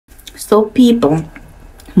So people,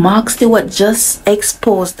 Mark Stewart just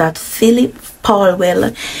exposed that Phillip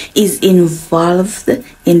Paulwell is involved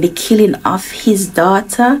in the killing of his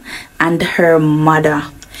daughter and her mother.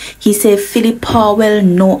 He said Phillip Paulwell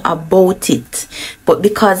know about it, but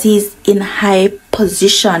because he's in high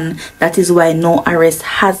position, that is why no arrest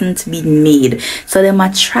hasn't been made. So they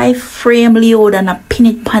might try frame Leoda and a pin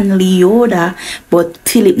it pan Leoda, but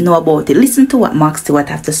Phillip know about it. Listen to what Mark Stewart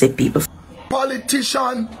have to say, people.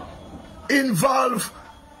 Politician involved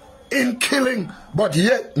in killing, but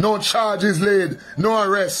yet no charges laid, no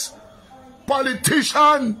arrest.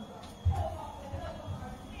 Politician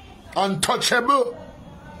untouchable,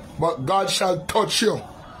 but God shall touch you.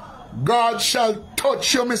 God shall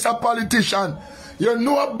touch you, Mr. Politician. You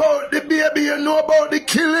know about the baby, you know about the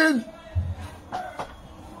killing.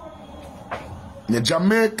 The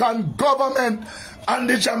Jamaican government and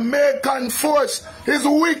the Jamaican force is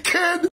wicked.